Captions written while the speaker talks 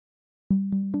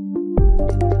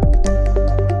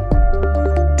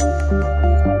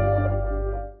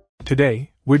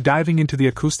Today, we're diving into the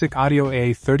Acoustic Audio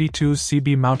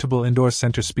AA32CB mountable indoor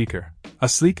center speaker, a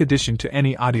sleek addition to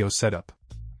any audio setup.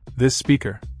 This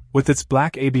speaker, with its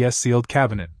black ABS-sealed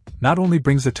cabinet, not only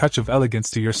brings a touch of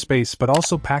elegance to your space but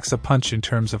also packs a punch in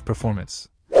terms of performance.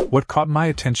 What caught my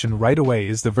attention right away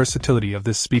is the versatility of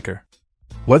this speaker.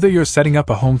 Whether you're setting up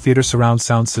a home theater surround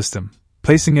sound system,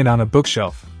 placing it on a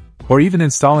bookshelf, or even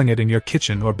installing it in your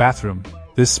kitchen or bathroom,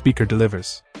 this speaker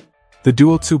delivers. The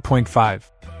dual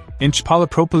 2.5-inch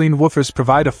polypropylene woofers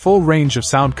provide a full range of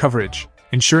sound coverage,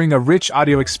 ensuring a rich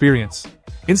audio experience.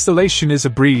 Installation is a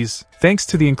breeze, thanks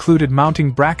to the included mounting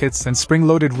brackets and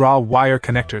spring-loaded raw wire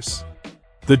connectors.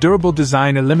 The durable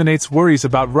design eliminates worries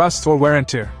about rust or wear and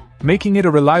tear, making it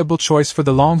a reliable choice for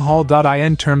the long haul.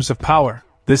 In terms of power,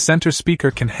 this center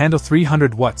speaker can handle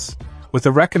 300 watts, with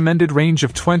a recommended range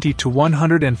of 20 to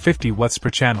 150 watts per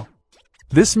channel.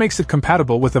 This makes it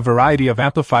compatible with a variety of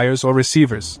amplifiers or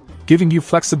receivers, giving you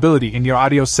flexibility in your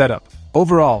audio setup.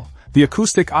 Overall, the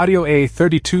Acoustic Audio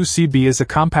AA32CB is a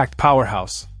compact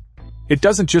powerhouse. It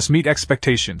doesn't just meet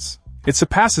expectations, it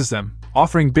surpasses them,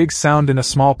 offering big sound in a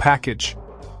small package.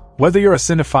 Whether you're a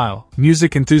cinephile,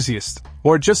 music enthusiast,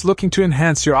 or just looking to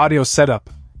enhance your audio setup,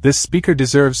 this speaker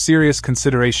deserves serious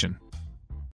consideration.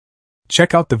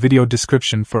 Check out the video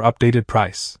description for updated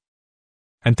price.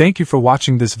 And thank you for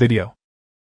watching this video.